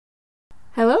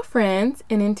Hello, friends,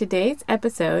 and in today's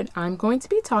episode, I'm going to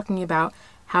be talking about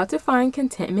how to find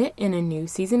contentment in a new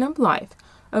season of life.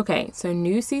 Okay, so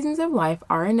new seasons of life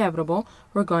are inevitable.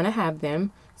 We're going to have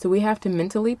them, so we have to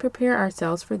mentally prepare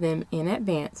ourselves for them in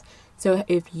advance. So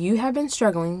if you have been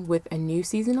struggling with a new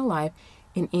season of life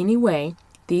in any way,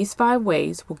 these 5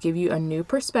 ways will give you a new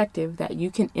perspective that you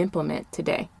can implement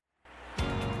today.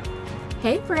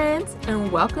 Hey, friends, and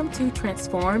welcome to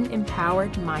Transformed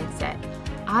Empowered Mindset.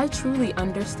 I truly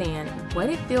understand what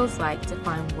it feels like to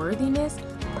find worthiness,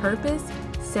 purpose,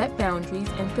 set boundaries,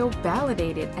 and feel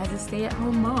validated as a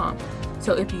stay-at-home mom.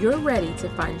 So if you're ready to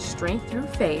find strength through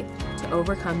faith to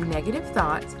overcome negative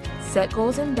thoughts, set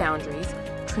goals and boundaries,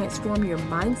 transform your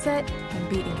mindset, and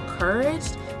be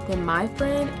encouraged, then my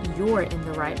friend, you're in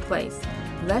the right place.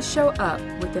 Let's show up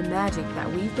with the magic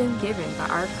that we've been given by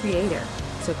our Creator.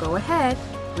 So go ahead,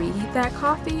 reheat that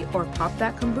coffee or pop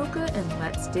that kombucha, and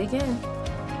let's dig in.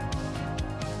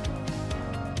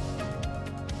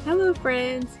 Hello,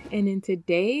 friends, and in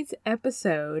today's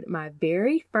episode, my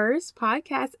very first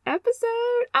podcast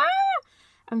episode,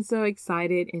 I'm so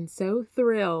excited and so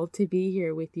thrilled to be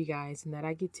here with you guys and that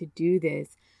I get to do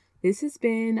this. This has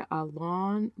been a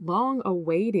long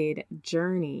awaited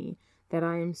journey that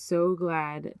I am so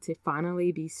glad to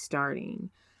finally be starting.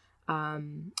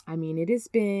 It has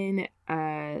been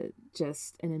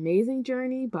just an amazing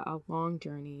journey, but a long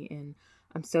journey, and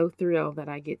I'm so thrilled that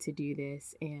I get to do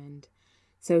this. And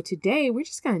so today we're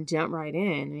just going to jump right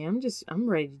in. I'm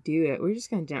ready to do it. We're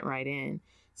just going to jump right in.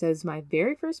 So it's my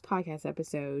very first podcast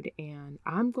episode, and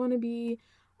I'm going to be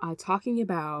talking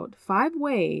about 5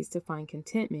 ways to find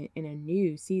contentment in a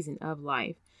new season of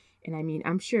life. And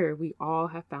I'm sure we all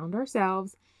have found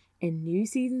ourselves in new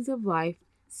seasons of life,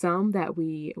 some that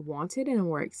we wanted and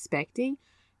were expecting,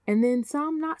 and then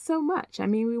some not so much.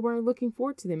 We weren't looking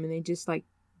forward to them, and they just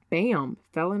bam,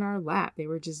 fell in our lap. They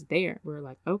were just there. We were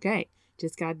like, okay,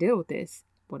 just got to deal with this.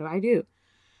 What do I do?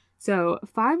 So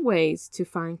 5 ways to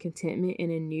find contentment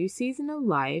in a new season of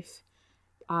life.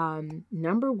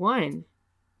 Number 1,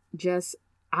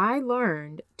 I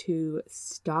learned to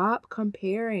stop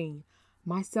comparing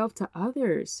myself to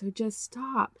others. So just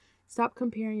stop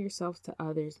comparing yourself to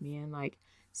others, man.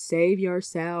 Save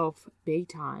yourself big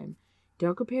time.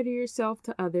 Don't compare to yourself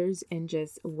to others, and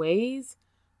just ways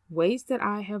that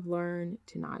I have learned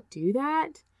to not do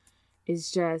that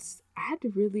is just, I had to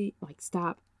really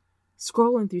stop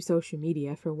scrolling through social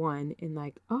media for one, and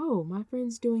oh, my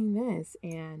friend's doing this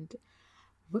and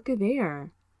look at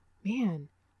there. Man,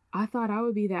 I thought I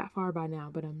would be that far by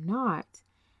now, but I'm not.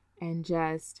 And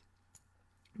just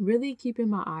really keeping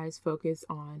my eyes focused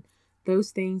on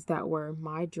those things that were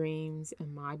my dreams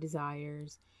and my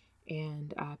desires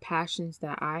and passions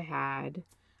that I had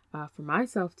for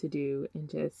myself to do, and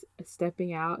just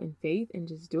stepping out in faith and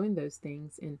just doing those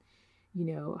things. And,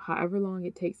 however long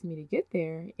it takes me to get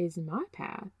there is my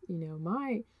path,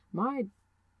 my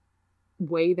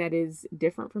way that is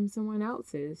different from someone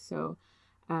else's. So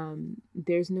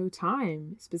there's no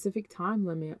specific time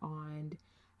limit on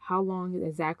how long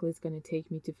exactly it's going to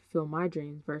take me to fulfill my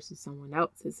dreams versus someone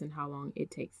else's, and how long it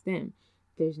takes them.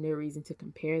 There's no reason to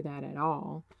compare that at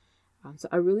all. So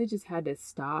I really just had to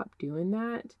stop doing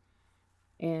that.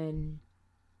 And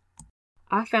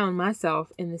I found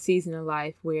myself in the season of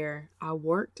life where I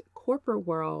worked corporate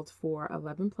world for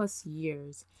 11 plus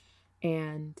years,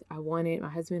 and my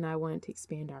husband and I wanted to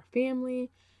expand our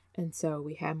family. And so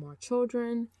we had more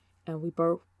children, and we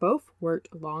both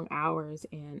worked long hours.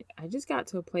 And I just got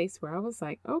to a place where I was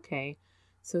like, okay,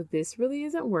 so this really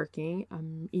isn't working.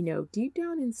 Deep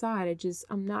down inside,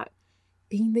 I'm not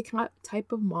being the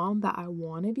type of mom that I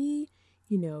want to be.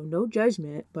 No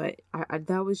judgment, but I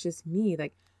that was just me.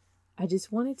 I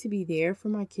just wanted to be there for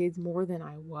my kids more than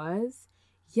I was.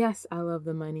 Yes, I love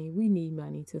the money. We need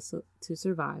money to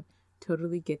survive.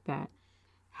 Totally get that.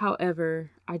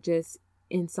 However,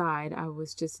 inside, I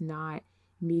was just not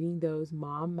meeting those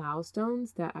mom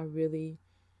milestones that I really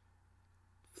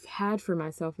had for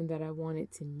myself and that I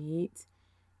wanted to meet.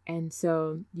 And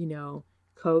so,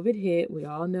 COVID hit. We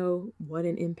all know what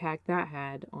an impact that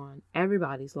had on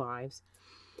everybody's lives.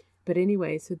 But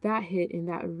anyway, so that hit, and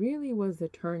that really was the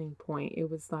turning point.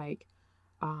 It was I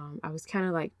was kind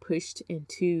of pushed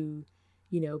into,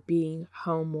 being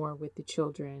home more with the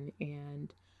children,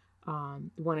 and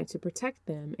wanted to protect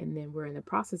them. And then we're in the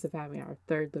process of having our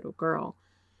 3rd little girl.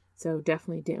 So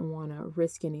definitely didn't want to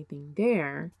risk anything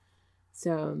there.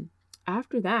 So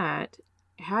after that,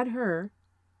 had her,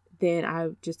 then I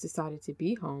just decided to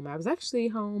be home. I was actually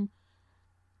home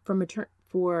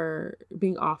for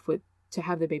being off to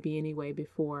have the baby anyway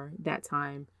before that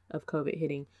time of COVID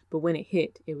hitting. But when it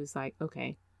hit, it was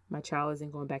okay, my child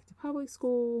isn't going back to public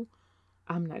school.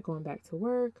 I'm not going back to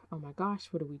work. Oh my gosh,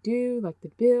 what do we do? Like the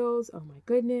bills. Oh my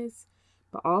goodness.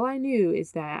 But all I knew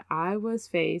is that I was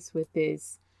faced with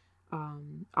this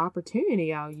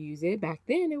opportunity. I'll use it. Back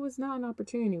then, it was not an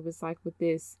opportunity. It was like with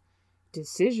this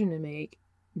decision to make,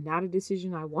 not a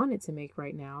decision I wanted to make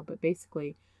right now, but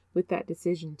basically with that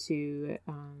decision to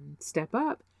step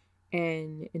up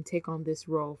and take on this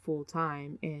role full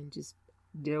time and just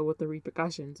deal with the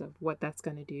repercussions of what that's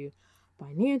going to do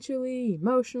financially,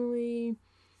 emotionally,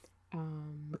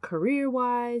 career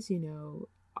wise,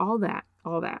 all that.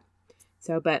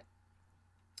 So, but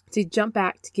to get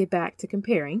back to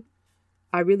comparing,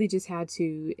 I really just had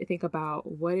to think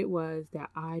about what it was that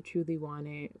I truly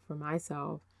wanted for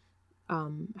myself,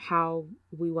 how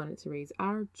we wanted to raise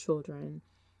our children,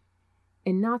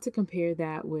 and not to compare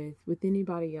that with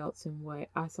anybody else and what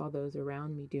I saw those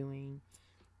around me doing.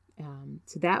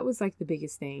 So that was like the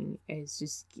biggest thing, is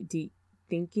just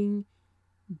thinking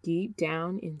deep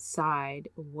down inside,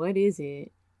 what is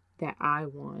it that I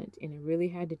want? And I really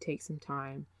had to take some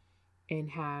time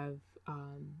and have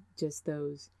just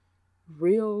those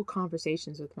real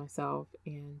conversations with myself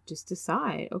and just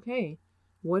decide, okay,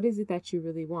 what is it that you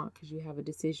really want? Because you have a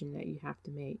decision that you have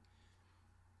to make.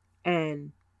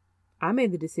 And I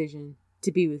made the decision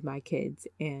to be with my kids,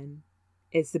 and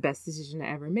it's the best decision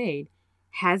I ever made.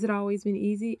 Has it always been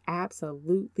easy?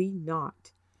 Absolutely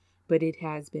not. But it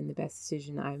has been the best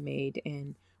decision I've made.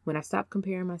 And when I stopped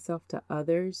comparing myself to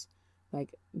others,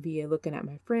 like via looking at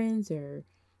my friends or,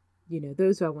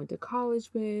 those who I went to college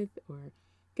with or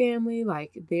family,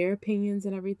 like their opinions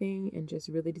and everything, and just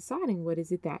really deciding what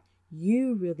is it that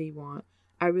you really want,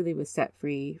 I really was set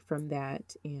free from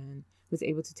that and was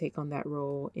able to take on that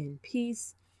role in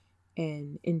peace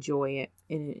and enjoy it.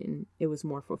 And it was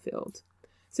more fulfilled.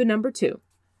 So number 2,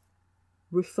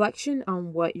 reflection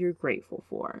on what you're grateful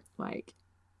for. Like,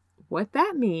 what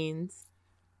that means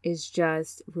is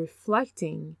just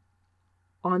reflecting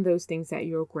on those things that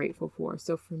you're grateful for.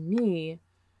 So for me,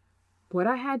 what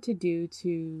I had to do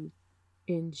to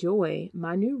enjoy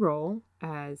my new role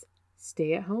as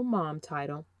stay-at-home mom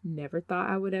title, never thought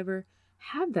I would ever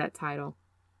have that title,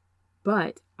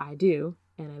 but I do,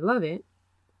 and I love it,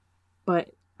 but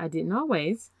I didn't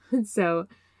always. So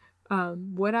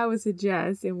what I would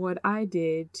suggest and what I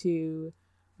did to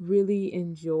really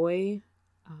enjoy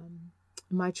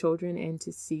my children and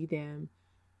to see them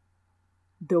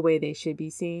the way they should be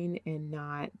seen and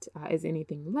not as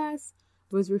anything less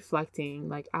was reflecting.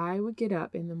 Like, I would get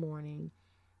up in the morning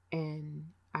and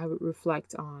I would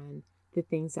reflect on the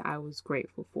things that I was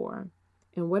grateful for.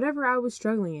 And whatever I was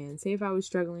struggling in, say if I was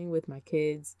struggling with my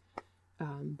kids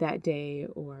that day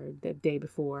or the day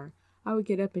before, I would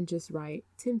get up and just write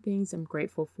 10 things I'm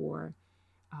grateful for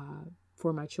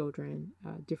my children,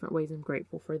 different ways I'm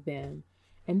grateful for them.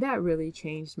 And that really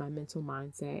changed my mental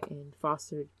mindset and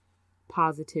fostered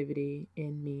positivity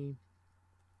in me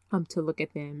to look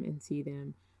at them and see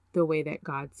them the way that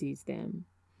God sees them.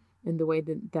 And the way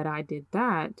that I did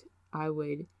that, I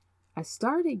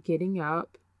started getting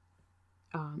up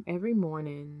every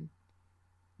morning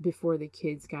before the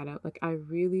kids got up. Like, I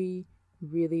really,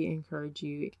 really encourage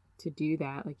you to do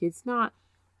that. Like, it's not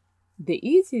the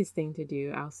easiest thing to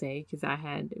do, I'll say, because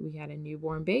we had a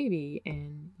newborn baby,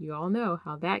 and you all know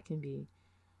how that can be.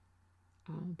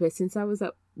 But since I was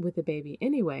up with the baby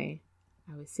anyway,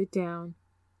 I would sit down,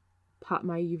 pop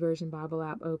my YouVersion Bible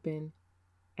app open,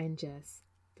 and just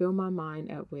fill my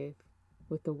mind up with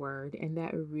the word. And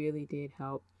that really did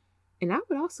help. And I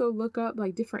would also look up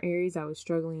like different areas I was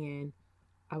struggling in.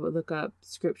 I would look up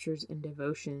scriptures and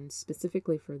devotions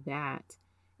specifically for that.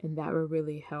 And that would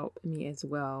really help me as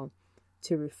well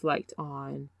to reflect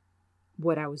on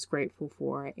what I was grateful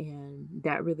for. And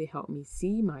that really helped me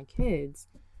see my kids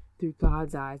through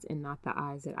God's eyes and not the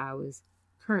eyes that I was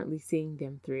currently seeing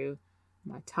them through.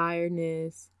 My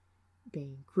tiredness,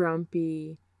 being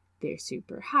grumpy, they're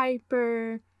super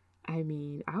hyper. I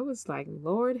mean, I was like,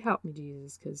 Lord, help me,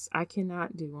 Jesus, because I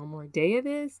cannot do one more day of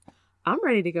this. I'm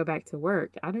ready to go back to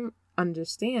work. I don't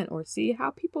understand or see how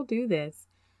people do this.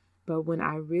 But when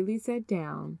I really sat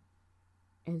down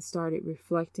and started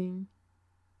reflecting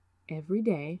every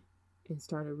day and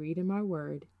started reading my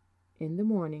word in the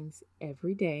mornings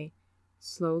every day,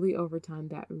 slowly over time,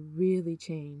 that really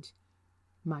changed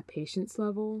my patience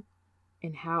level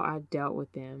and how I dealt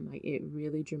with them. Like, it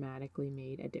really dramatically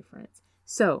made a difference.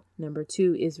 So number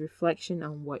 2 is reflection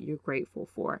on what you're grateful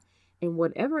for. In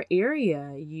whatever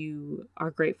area you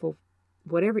are grateful,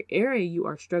 whatever area you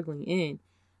are struggling in,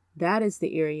 that is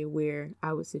the area where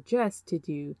I would suggest to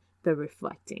do the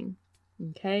reflecting.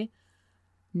 Okay.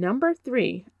 Number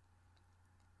 3,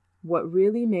 what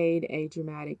really made a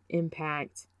dramatic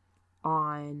impact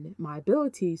on my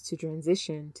abilities to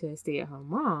transition to a stay-at-home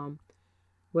mom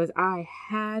was I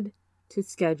had to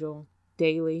schedule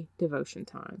daily devotion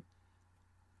time.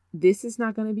 This is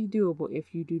not going to be doable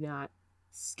if you do not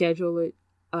schedule it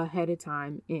ahead of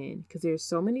time in, because there's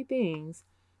so many things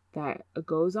that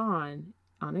goes on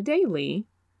a daily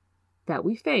that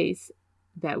we face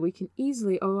that we can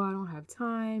easily, oh, I don't have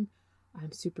time.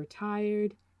 I'm super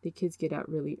tired. The kids get up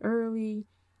really early.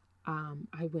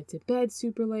 I went to bed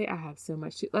super late. I have so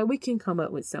much like we can come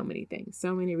up with so many things,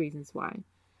 so many reasons why.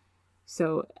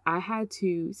 So I had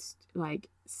to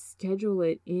schedule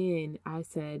it in. I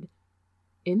said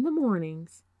in the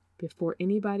mornings before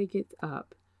anybody gets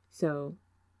up. So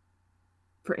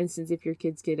for instance, if your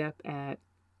kids get up at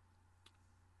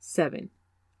 7,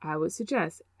 I would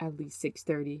suggest at least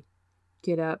 6:30.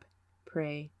 Get up,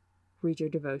 pray, read your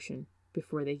devotion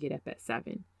before they get up at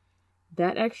 7.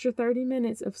 That extra 30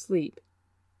 minutes of sleep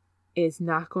is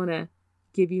not going to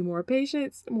give you more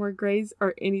patience, more grace,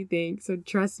 or anything. So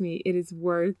trust me, it is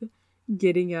worth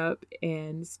getting up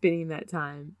and spending that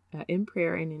time in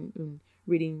prayer and in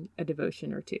reading a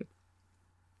devotion or two.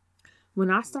 When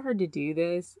I started to do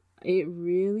this, I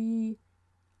really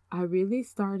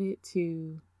started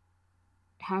to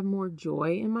have more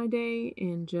joy in my day,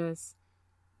 and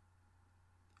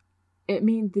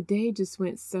the day just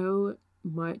went so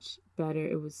much better.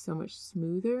 It was so much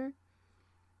smoother.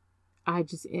 I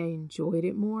enjoyed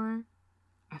it more.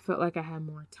 I felt like I had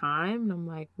more time, and I'm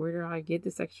like, where did I get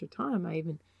this extra time?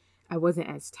 I wasn't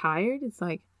as tired. It's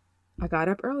like I got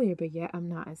up earlier, but yet I'm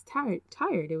not as tired.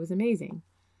 It was amazing.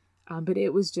 But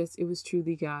it was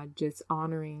truly God just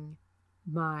honoring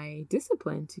my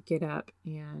discipline to get up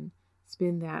and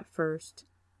spend that first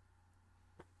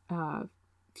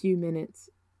few minutes,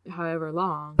 however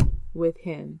long, with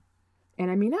him.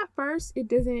 And at first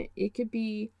it could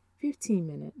be 15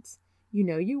 minutes.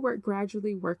 You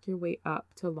gradually work your way up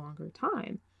to longer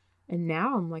time. And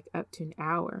now I'm like up to an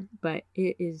hour, but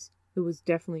it was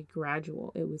definitely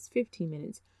gradual. It was 15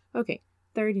 minutes. Okay,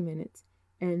 30 minutes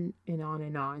and on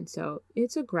and on. So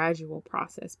it's a gradual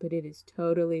process, but it is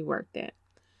totally worth it.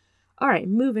 All right,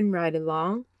 moving right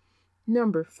along.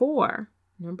 Number 4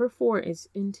 is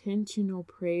intentional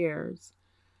prayers.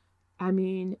 I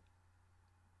know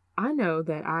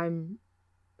that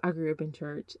I grew up in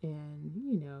church,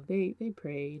 and they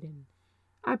prayed, and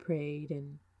I prayed,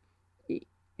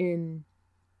 and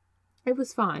it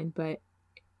was fine. But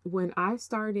when I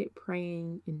started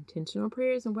praying intentional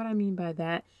prayers, and what I mean by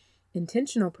that,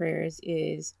 intentional prayers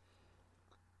is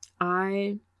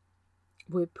I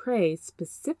would pray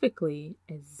specifically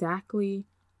exactly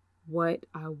what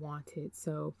I wanted.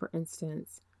 So for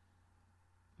instance,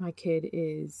 my kid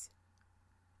is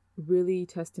really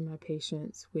testing my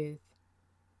patience with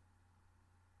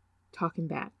talking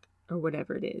back or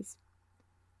whatever it is.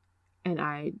 And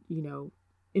I,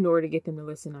 in order to get them to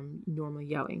listen, I'm normally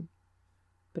yelling.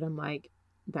 But I'm like,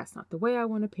 that's not the way I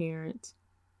want to parent.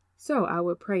 So I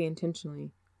would pray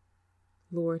intentionally,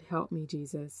 Lord, help me,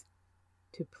 Jesus,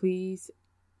 to please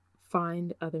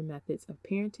find other methods of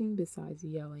parenting besides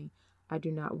yelling. I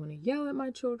do not want to yell at my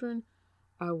children.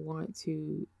 I want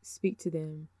to speak to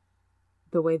them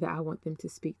the way that I want them to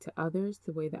speak to others,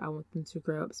 the way that I want them to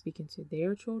grow up speaking to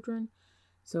their children.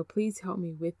 So please help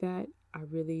me with that. I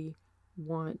really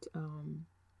want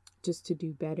just to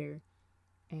do better,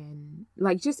 and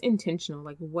just intentional,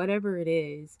 whatever it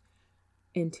is,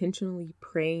 intentionally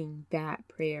praying that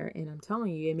prayer. And I'm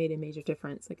telling you, it made a major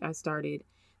difference. I started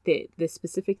the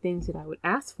specific things that I would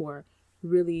ask for,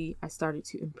 really, I started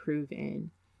to improve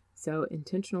in. So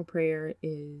intentional prayer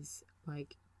is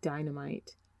like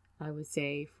dynamite, I would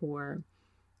say, for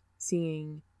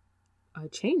seeing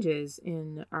changes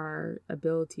in our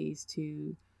abilities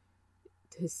to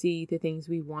see the things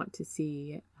we want to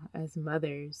see as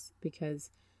mothers,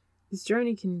 because this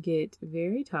journey can get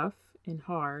very tough and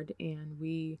hard, and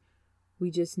we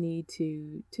just need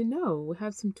to know,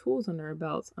 have some tools under our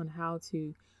belts on how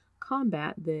to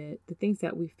combat the things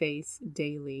that we face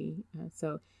daily.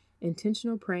 So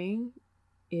intentional praying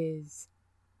is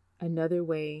another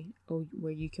way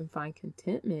where you can find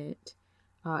contentment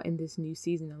in this new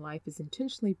season of life, is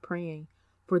intentionally praying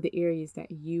for the areas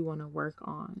that you want to work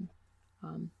on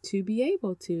to be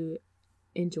able to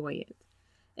enjoy it.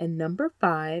 And number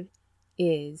 5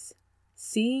 is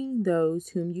seeing those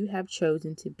whom you have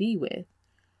chosen to be with,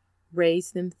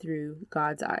 raise them through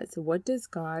God's eyes. So what does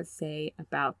God say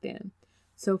about them?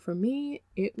 So for me,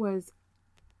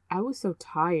 I was so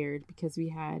tired because we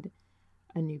had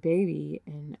a new baby,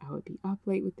 and I would be up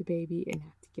late with the baby and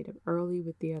have to get up early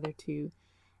with the other two.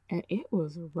 And it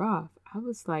was rough. I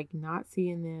was like not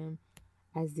seeing them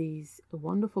as these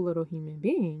wonderful little human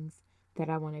beings that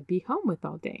I want to be home with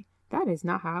all day. That is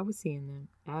not how I was seeing them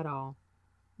at all.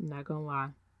 I'm not gonna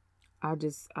lie.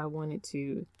 I wanted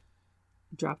to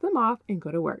drop them off and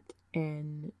go to work.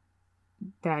 And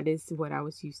that is what I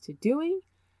was used to doing.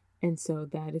 And so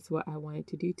that is what I wanted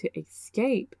to do to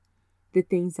escape the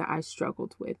things that I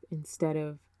struggled with instead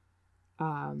of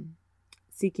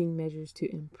seeking measures to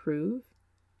improve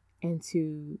and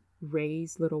to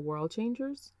raise little world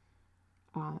changers.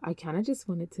 I kind of just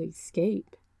wanted to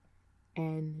escape.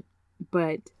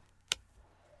 But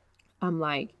I'm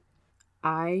like,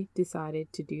 I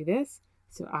decided to do this,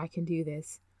 so I can do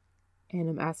this. And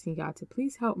I'm asking God to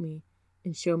please help me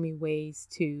and show me ways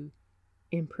to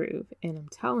improve. And I'm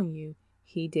telling you,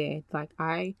 He did. Like,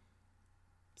 I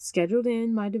scheduled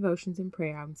in my devotions and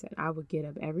prayer. I said I would get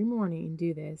up every morning and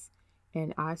do this.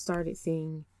 And I started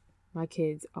seeing my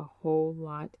kids a whole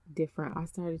lot different. I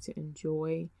started to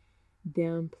enjoy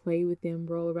them, play with them,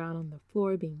 roll around on the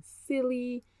floor, being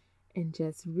silly, and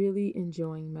just really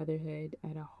enjoying motherhood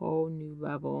at a whole new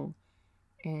level.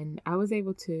 And I was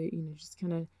able to, just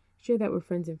kind of share that with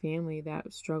friends and family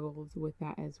that struggled with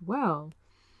that as well.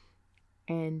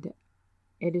 And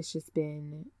it has just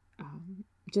been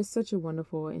just such a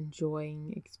wonderful,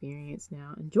 enjoyable experience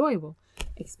now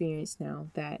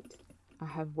that I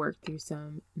have worked through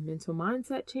some mental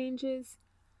mindset changes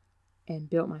and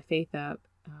built my faith up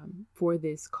for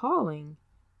this calling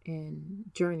and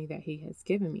journey that He has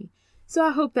given me. So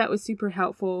I hope that was super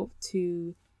helpful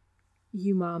to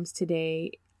you moms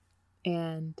today.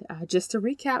 And just to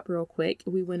recap real quick,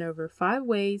 we went over 5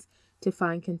 ways to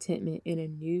find contentment in a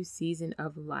new season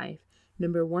of life.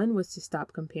 Number 1 was to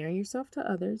stop comparing yourself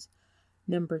to others.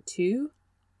 Number 2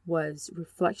 was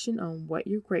reflection on what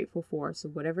you're grateful for. So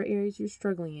whatever areas you're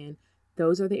struggling in,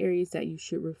 those are the areas that you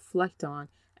should reflect on.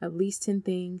 At least 10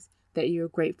 things that you're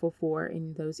grateful for,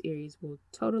 and those areas will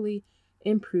totally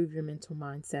improve your mental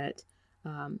mindset.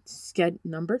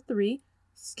 Number 3,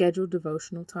 schedule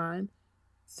devotional time.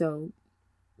 So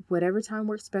whatever time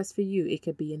works best for you, it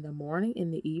could be in the morning,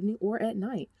 in the evening, or at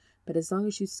night. But as long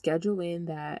as you schedule in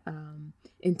that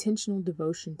intentional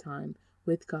devotion time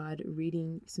with God,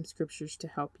 reading some scriptures to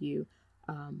help you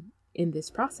in this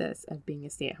process of being a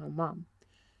stay-at-home mom.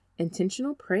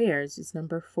 Intentional prayers is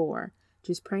number 4.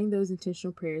 Just praying those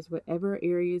intentional prayers, whatever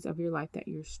areas of your life that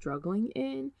you're struggling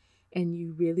in and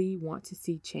you really want to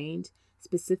see change,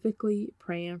 specifically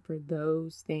praying for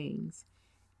those things.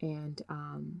 And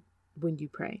when you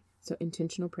pray. So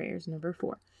intentional prayers, number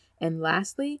 4. And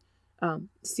lastly,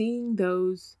 seeing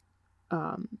those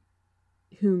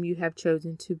whom you have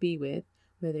chosen to be with,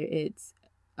 whether it's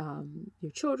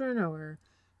your children or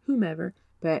whomever,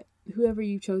 but whoever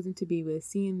you've chosen to be with,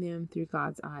 seeing them through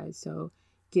God's eyes. So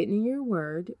getting in your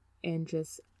word and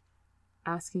just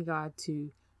asking God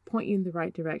to point you in the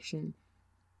right direction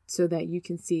so that you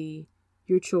can see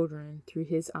your children through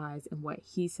His eyes and what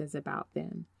He says about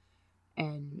them.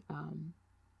 And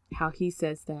how He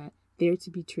says that they're to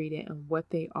be treated and what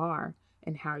they are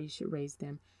and how you should raise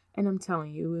them. And I'm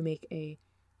telling you, it will make a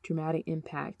dramatic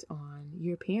impact on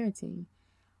your parenting.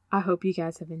 I hope you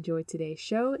guys have enjoyed today's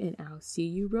show, and I'll see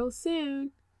you real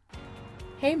soon.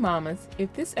 Hey mamas,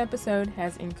 if this episode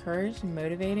has encouraged,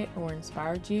 motivated, or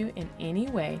inspired you in any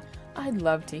way, I'd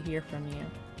love to hear from you.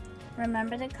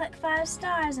 Remember to click 5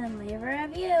 stars and leave a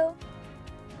review.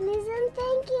 Please and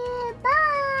thank you.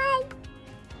 Bye.